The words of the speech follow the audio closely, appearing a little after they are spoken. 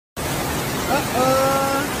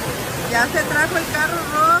Ya se trajo el carro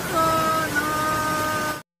rojo,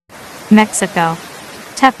 no. Mexico.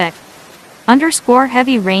 Tepic.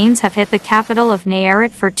 Heavy rains have hit the capital of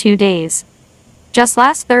Nayarit for 2 days. Just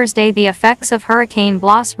last Thursday, the effects of Hurricane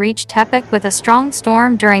Blas reached Tepic with a strong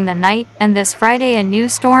storm during the night, and this Friday a new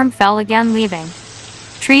storm fell again, leaving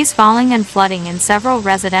trees falling and flooding in several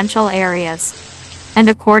residential areas. And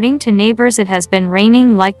according to neighbors, it has been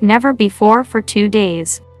raining like never before for 2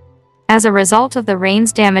 days. As a result of the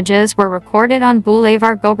rains, damages were recorded on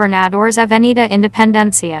Boulevard Gobernadores Avenida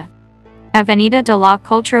Independencia, Avenida de la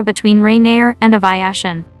Cultura between Rainier and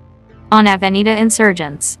Aviación, on Avenida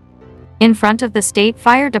Insurgents, in front of the State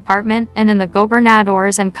Fire Department, and in the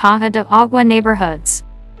Gobernadores and Caja del Agua neighborhoods.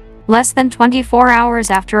 Less than 24 hours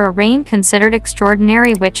after a rain considered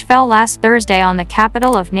extraordinary which fell last Thursday on the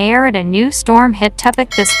capital of Nayarit, a new storm hit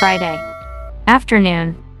Tepic this Friday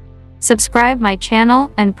afternoon. Subscribe my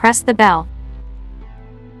channel and press the bell.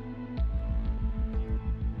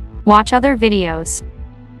 Watch other videos.